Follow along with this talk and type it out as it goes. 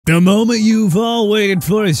The moment you've all waited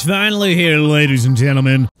for is finally here, ladies and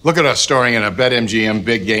gentlemen. Look at us starring in a BetMGM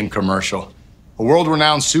big game commercial. A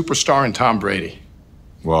world-renowned superstar and Tom Brady.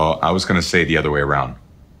 Well, I was going to say the other way around.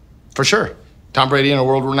 For sure. Tom Brady and a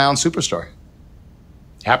world-renowned superstar.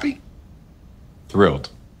 Happy? Thrilled.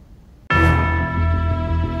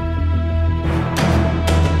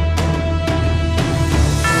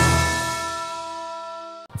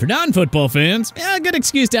 For non-football fans, a good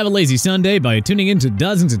excuse to have a lazy Sunday by tuning into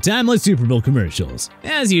dozens of timeless Super Bowl commercials.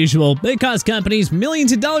 As usual, they cost companies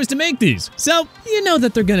millions of dollars to make these, so you know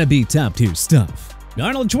that they're gonna be top-tier stuff.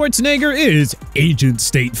 Arnold Schwarzenegger is Agent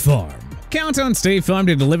State Farm. Count on State Farm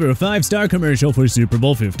to deliver a 5-star commercial for Super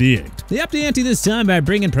Bowl 58. They upped the ante this time by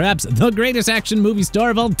bringing perhaps the greatest action movie star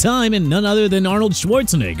of all time and none other than Arnold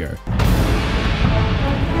Schwarzenegger.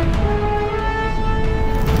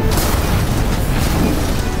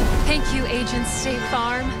 Agent State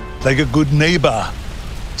Farm. Like a good neighbor,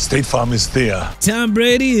 State Farm is there. Tom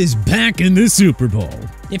Brady is back in the Super Bowl.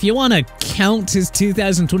 If you want to count his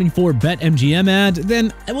 2024 BetMGM ad,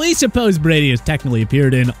 then we suppose Brady has technically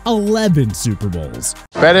appeared in 11 Super Bowls.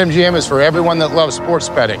 BetMGM is for everyone that loves sports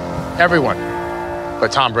betting. Everyone.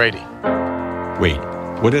 But Tom Brady. Wait,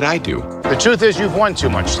 what did I do? The truth is you've won too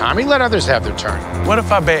much, Tommy. Let others have their turn. What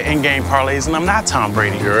if I bet in-game parlays and I'm not Tom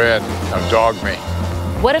Brady? You're in. Now dog me.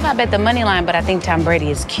 What if I bet the money line, but I think Tom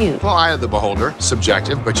Brady is cute? Well, eye of the beholder.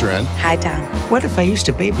 Subjective, but you're in. Hi, Tom. What if I used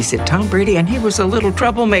to babysit Tom Brady and he was a little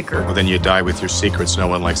troublemaker? Well, then you die with your secrets. No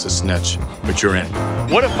one likes to snitch, but you're in.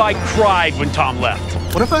 What if I cried when Tom left?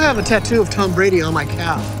 What if I have a tattoo of Tom Brady on my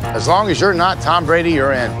calf? As long as you're not Tom Brady,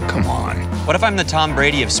 you're in. Come on. What if I'm the Tom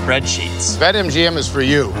Brady of spreadsheets? BetMGM is for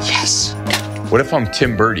you. Yes. What if I'm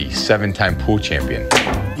Tim Birdie, 7-time pool champion?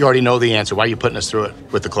 You already know the answer. Why are you putting us through it?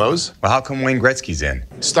 With the clothes? Well, how come Wayne Gretzky's in?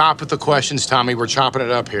 Stop with the questions, Tommy. We're chopping it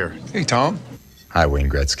up here. Hey, Tom. Hi, Wayne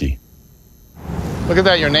Gretzky. Look at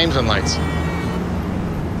that. Your name's on lights.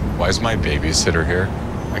 Why is my babysitter here?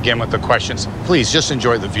 Again with the questions. Please, just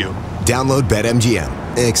enjoy the view. Download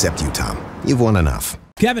BetMGM. Except you, Tom. You've won enough.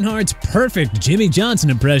 Kevin Hart's perfect Jimmy Johnson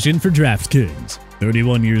impression for DraftKings.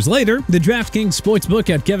 31 years later, the DraftKings Sportsbook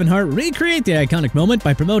had Kevin Hart recreate the iconic moment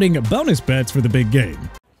by promoting bonus bets for the big game.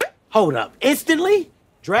 Hold up. Instantly?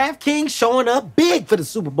 DraftKings showing up big for the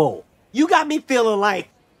Super Bowl. You got me feeling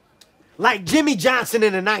like Jimmy Johnson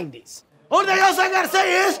in the 90s. Only thing else I gotta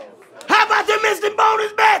say is, how about them instant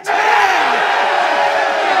bonus bets?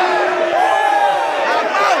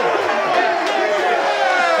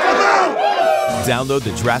 Download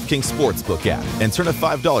the DraftKings Sportsbook app and turn a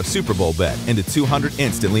 $5 Super Bowl bet into $200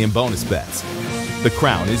 instantly in bonus bets. The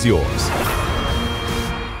crown is yours.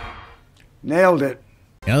 Nailed it.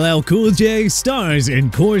 LL Cool J stars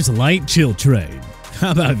in Coors Light Chill Train.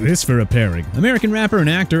 How about this for a pairing? American rapper and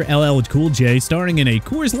actor LL Cool J starring in a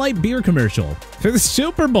Coors Light beer commercial for the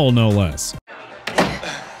Super Bowl, no less.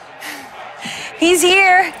 He's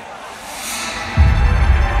here.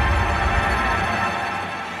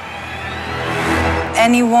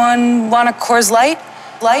 Anyone want a Coors Light?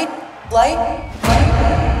 Light?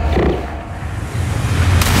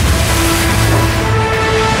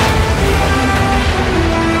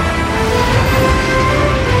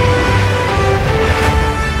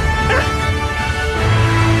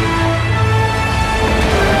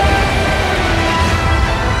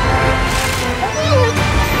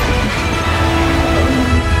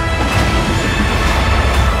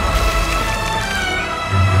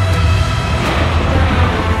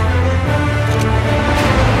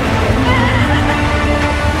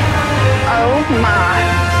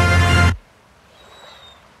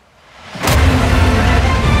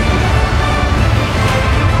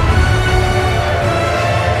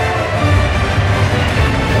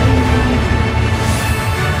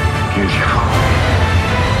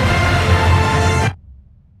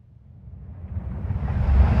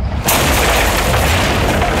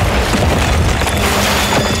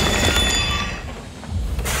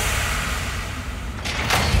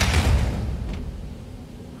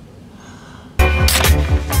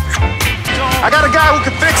 I got a guy who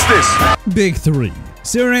can fix this. Big three.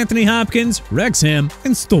 Sir Anthony Hopkins, Wrexham,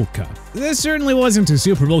 and Stolka. This certainly wasn't a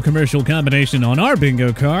Super Bowl commercial combination on our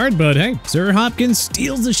bingo card, but hey, Sir Hopkins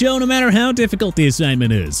steals the show no matter how difficult the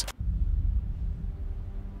assignment is.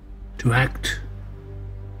 To act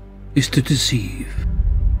is to deceive.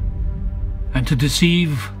 And to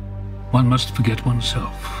deceive, one must forget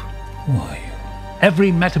oneself. Why?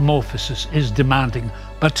 Every metamorphosis is demanding,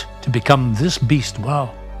 but to become this beast,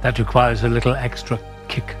 well, that requires a little extra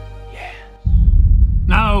kick. Yeah.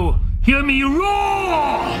 Now, hear me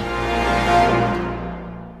roar!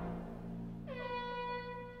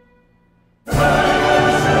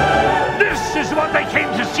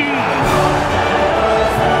 Messi!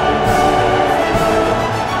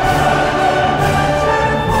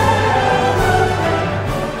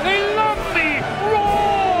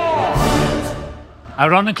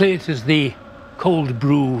 Ironically, it is the cold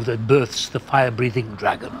brew that births the fire-breathing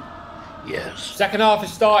dragon. Yes. Second half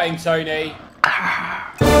is starting, Tony.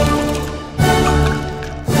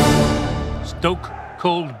 Stoke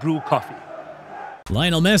cold brew coffee.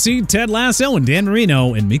 Lionel Messi, Ted Lasso, and Dan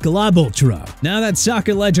Marino in Michelob Ultra. Now that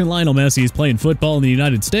soccer legend Lionel Messi is playing football in the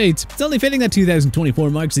United States, it's only fitting that 2024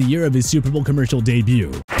 marks the year of his Super Bowl commercial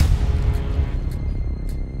debut.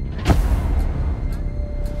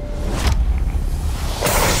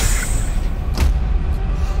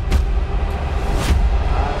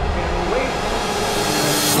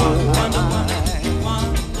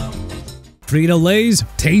 Frito-Lay's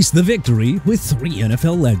taste the victory with 3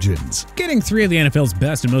 NFL legends. Getting 3 of the NFL's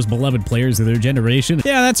best and most beloved players of their generation,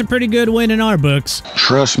 yeah, that's a pretty good win in our books.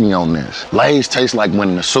 Trust me on this. Lay's taste like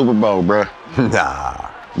winning the Super Bowl, bruh. Nah.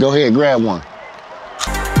 Go ahead, grab one.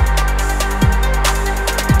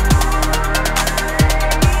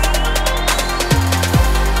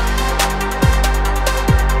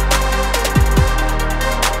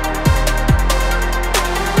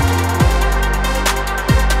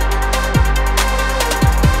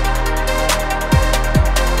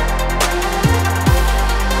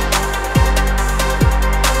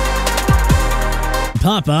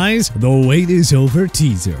 Popeyes, the wait is over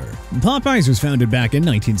teaser. Popeyes was founded back in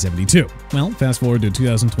 1972. Well, fast forward to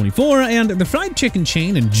 2024, and the fried chicken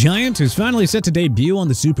chain and giant is finally set to debut on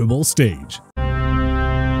the Super Bowl stage.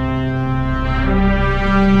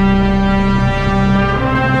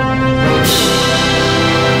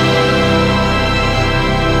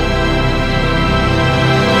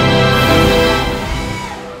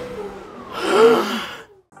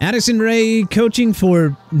 Addison Rae coaching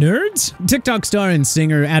for nerds? TikTok star and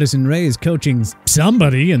singer Addison Rae is coaching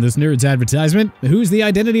somebody in this Nerds advertisement. Who's the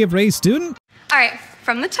identity of Rae's student? All right,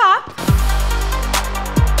 from the top.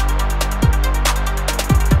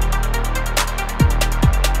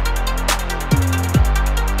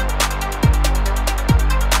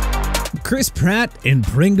 Chris Pratt in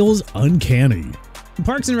Pringles Uncanny.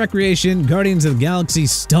 Parks and Recreation, Guardians of the Galaxy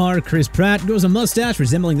star Chris Pratt grows a mustache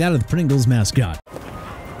resembling that of the Pringles mascot.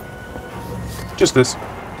 Just this.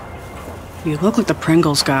 You look like the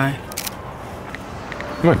Pringles guy.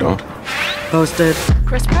 No, I don't. Posted.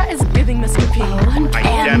 Chris Pratt is giving Mr. P.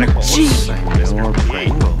 Identical.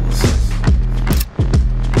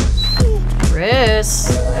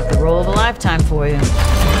 Chris, I have the role of a lifetime for you.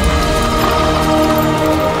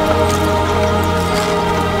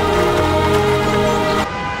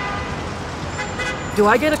 Do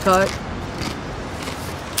I get a cut?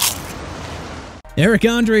 Eric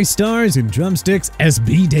Andre stars in Drumstick's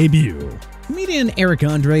SB debut. Comedian Eric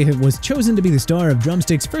Andre was chosen to be the star of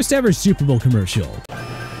Drumstick's first ever Super Bowl commercial.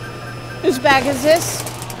 Whose bag is this?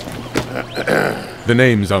 The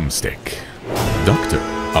name's Umstick. Dr.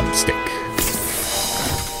 Umstick.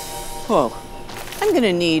 Whoa. I'm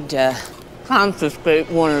gonna need to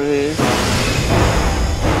confiscate one of these.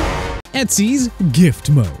 Etsy's gift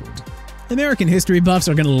mode. American history buffs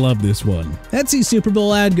are going to love this one. Etsy's Super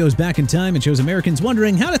Bowl ad goes back in time and shows Americans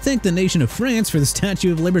wondering how to thank the nation of France for the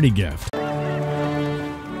Statue of Liberty gift.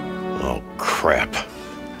 Oh, crap.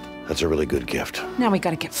 That's a really good gift. Now we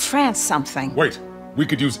gotta get France something. Wait, we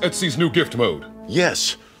could use Etsy's new gift mode.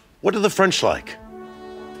 Yes. What do the French like?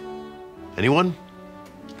 Anyone?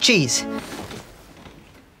 Cheese.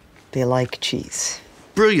 They like cheese.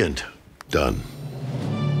 Brilliant. Done.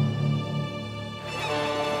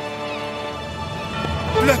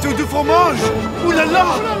 Plateau de fromage! Ooh la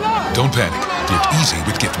la! Don't panic. Get easy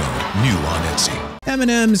with gift mode. New on Etsy.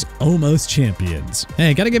 M&M's Almost Champions.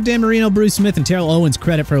 Hey, gotta give Dan Marino, Bruce Smith, and Terrell Owens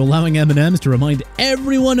credit for allowing M&M's to remind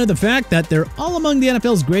everyone of the fact that they're all among the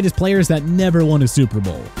NFL's greatest players that never won a Super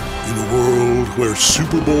Bowl. In a world where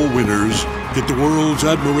Super Bowl winners get the world's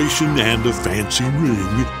admiration and a fancy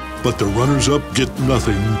ring, but the runners-up get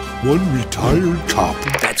nothing. One retired cop.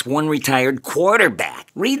 That's one retired quarterback.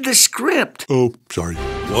 Read the script. Oh, sorry.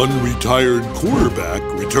 One retired quarterback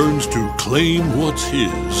returns to claim what's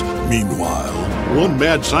his. Meanwhile, one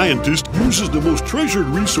mad scientist uses the most treasured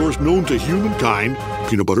resource known to humankind,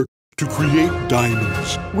 peanut butter, to create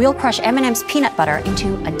diamonds. We'll crush M&M's peanut butter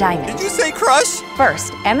into a diamond. Did you say crush?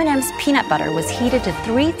 First, M&M's peanut butter was heated to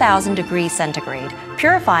 3,000 degrees centigrade,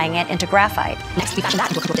 purifying it into graphite. Next, we fashion that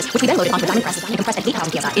into a couple discs, which we then loaded onto a diamond press and compressed at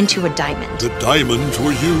 8,000 psi into a diamond. The diamonds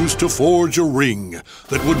were used to forge a ring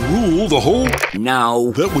that would rule the whole...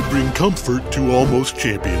 No. That would bring comfort to Almost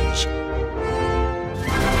Champions.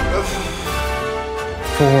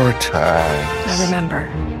 4 times. I remember.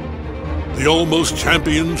 The Almost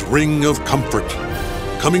Champions Ring of Comfort.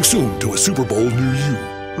 Coming soon to a Super Bowl near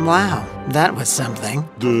you. Wow, that was something.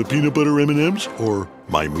 The peanut butter M&Ms or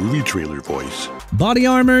my movie trailer voice? Body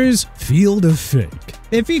Armor's Field of Fake.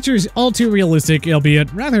 It features all too realistic,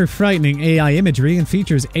 albeit rather frightening AI imagery and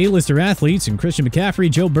features A-lister athletes in Christian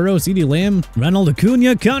McCaffrey, Joe Burrow, CeeDee Lamb, Ronald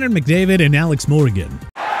Acuna, Connor McDavid, and Alex Morgan.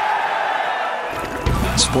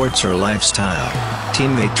 Sports are lifestyle.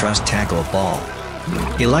 Teammate trust tackle ball.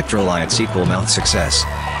 Electrolytes equal mouth success.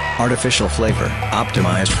 Artificial flavor,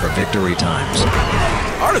 optimized for victory times.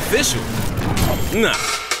 Artificial? Nah.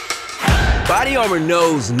 Body Armor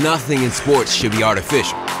knows nothing in sports should be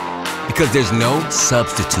artificial. Because there's no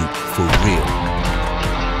substitute for real.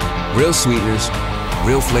 Real sweeteners,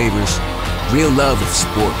 real flavors, real love of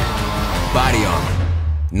sport. Body Armor.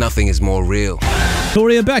 Nothing is more real.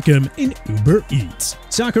 Victoria Beckham in Uber Eats.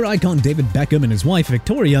 Soccer icon David Beckham and his wife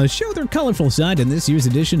Victoria show their colorful side in this year's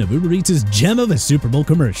edition of Uber Eats' Gem of a Super Bowl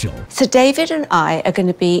commercial. So David and I are going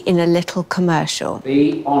to be in a little commercial.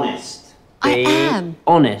 Be honest. I am.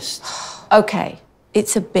 Honest. Okay,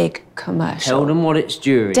 it's a big commercial. Tell them what it's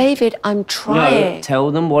during. David, I'm trying. No, tell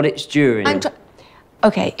them what it's during.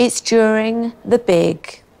 Okay, it's during the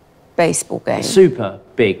big baseball game. Super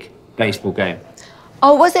big baseball game.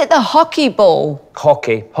 Oh, was it the hockey ball?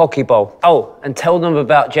 Hockey ball. Oh, and tell them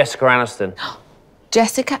about Jessica Aniston.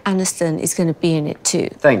 Jessica Aniston is going to be in it too.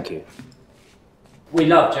 Thank you. We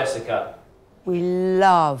love Jessica. We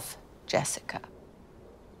love Jessica.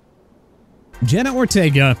 Jenna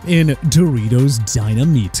Ortega in Doritos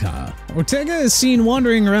Dynamita. Ortega is seen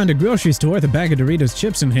wandering around a grocery store with a bag of Doritos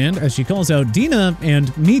chips in hand as she calls out Dina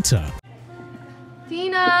and Mita.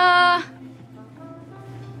 Dina!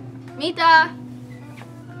 Mita!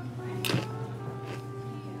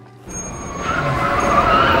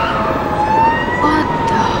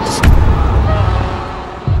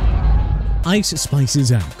 Ice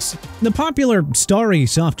Spices X. The popular Starry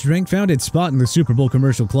soft drink found its spot in the Super Bowl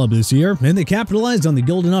commercial club this year, and they capitalized on the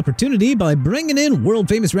golden opportunity by bringing in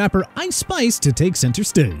world-famous rapper Ice Spice to take center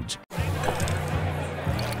stage.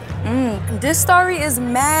 This Starry is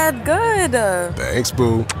mad good. Thanks,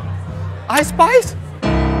 boo. Ice Spice?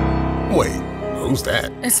 Wait, who's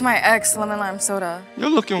that? It's my ex, lemon lime soda. You're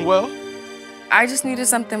looking well. I just needed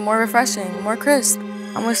something more refreshing, more crisp.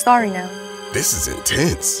 I'm with Starry now. This is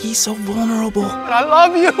intense. He's so vulnerable. But I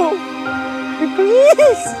love you.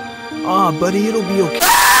 Please. Aw, buddy, it'll be okay.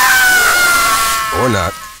 Or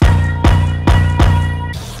not.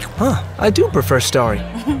 Huh, I do prefer Starry.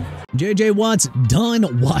 JJ Watt's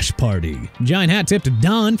Dawn Wash Party. Giant hat tip to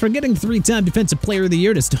Dawn for getting 3-time Defensive Player of the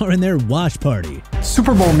Year to star in their wash party.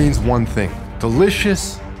 Super Bowl means one thing: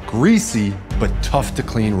 delicious, greasy, but tough to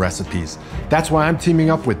clean recipes. That's why I'm teaming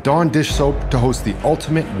up with Dawn Dish Soap to host the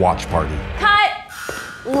ultimate watch party. Cut!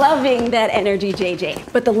 Loving that energy,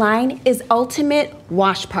 JJ. But the line is ultimate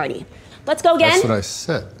wash party. Let's go again. That's what I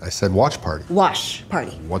said. I said watch party. Wash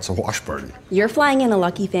party. What's a wash party? You're flying in a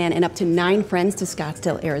Lucky Fan and up to 9 friends to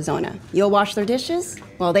Scottsdale, Arizona. You'll wash their dishes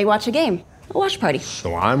while they watch a game. A wash party.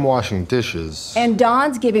 So I'm washing dishes. And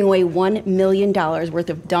Dawn's giving away $1 million worth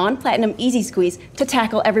of Dawn Platinum Easy Squeeze to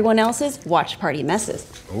tackle everyone else's watch party messes.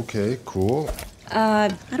 Okay, cool.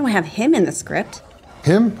 I don't have him in the script.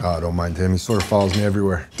 Him? Oh, I don't mind him. He sort of follows me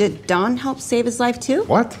everywhere. Did Dawn help save his life too?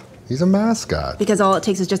 What? He's a mascot. Because all it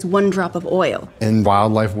takes is just 1 drop of oil. And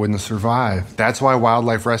wildlife wouldn't survive. That's why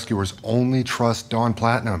wildlife rescuers only trust Dawn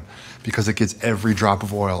Platinum, because it gets every drop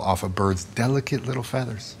of oil off a bird's delicate little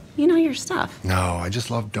feathers. You know your stuff. No, I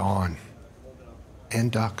just love Dawn. And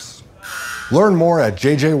ducks. Learn more at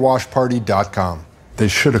jjwashparty.com. They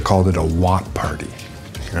should have called it a Watt party,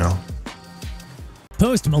 you know?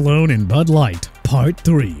 Post Malone and Bud Light, Part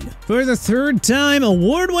 3. For the 3rd time,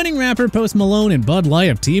 award-winning rapper Post Malone and Bud Light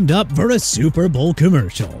have teamed up for a Super Bowl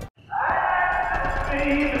commercial.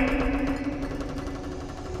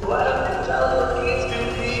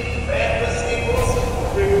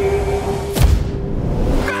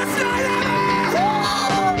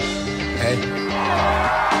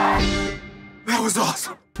 That was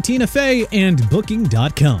awesome. Tina Fey and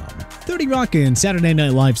Booking.com. 30 Rock and Saturday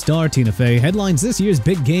Night Live star Tina Fey headlines this year's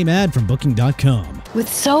big game ad from Booking.com. With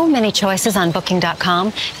so many choices on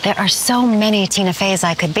Booking.com, there are so many Tina Feys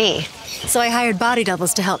I could be. So I hired body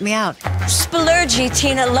doubles to help me out. Splurgy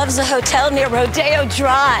Tina loves a hotel near Rodeo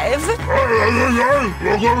Drive.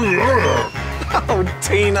 Oh,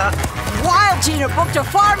 Tina. Wild Tina booked a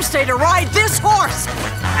farm stay to ride this horse.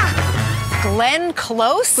 Glenn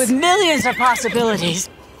Close? With millions of possibilities.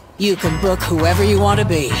 You can book whoever you want to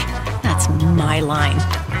be. That's my line.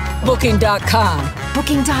 Booking.com.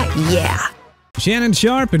 Booking.yeah. Shannon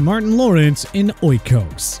Sharp and Martin Lawrence in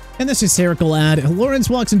Oikos. In this hysterical ad, Lawrence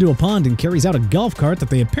walks into a pond and carries out a golf cart that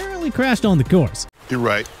they apparently crashed on the course. You're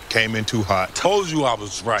right. Came in too hot. Told you I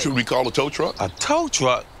was right. Should we call a tow truck? A tow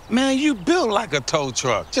truck? Man, you built like a tow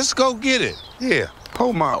truck. Just go get it. Here,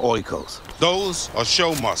 hold my oikos. Those are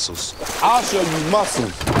show muscles. I'll show you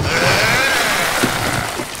muscles.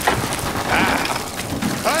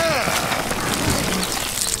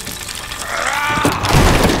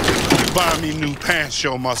 Buy me new pants,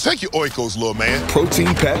 show muscles. Take your oikos, little man.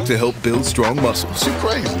 Protein pack to help build strong muscles. You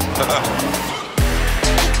crazy.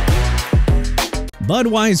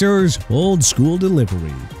 Budweiser's Old School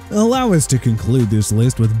Delivery. Allow us to conclude this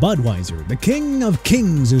list with Budweiser, the king of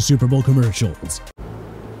kings of Super Bowl commercials.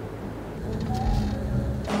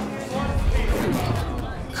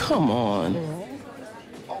 Come on.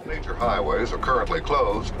 All major highways are currently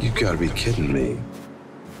closed. You gotta be kidding me.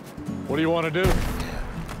 What do you want to do?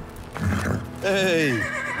 Hey.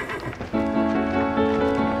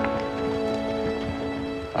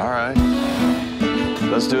 All right.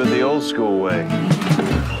 Let's do it the old school way.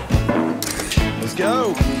 Let's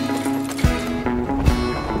go.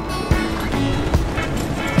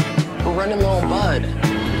 We're running low on Bud.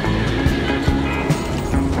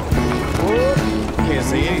 Can't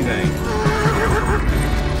see anything.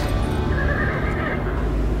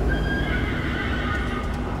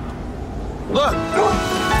 Look.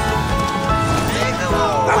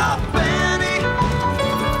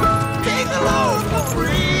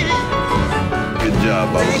 Good job,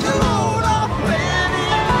 Bubba.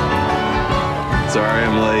 Sorry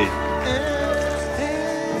I'm late.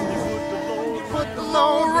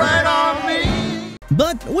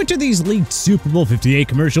 But which of these leaked Super Bowl 58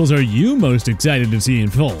 commercials are you most excited to see in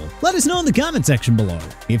full? Let us know in the comment section below.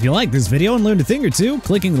 If you like this video and learned a thing or two,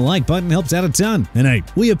 clicking the like button helps out a ton, and hey,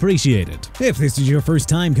 we appreciate it. If this is your first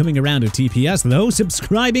time coming around to TPS though,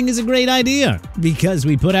 subscribing is a great idea, because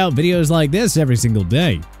we put out videos like this every single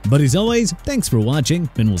day. But as always, thanks for watching,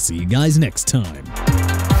 and we'll see you guys next time.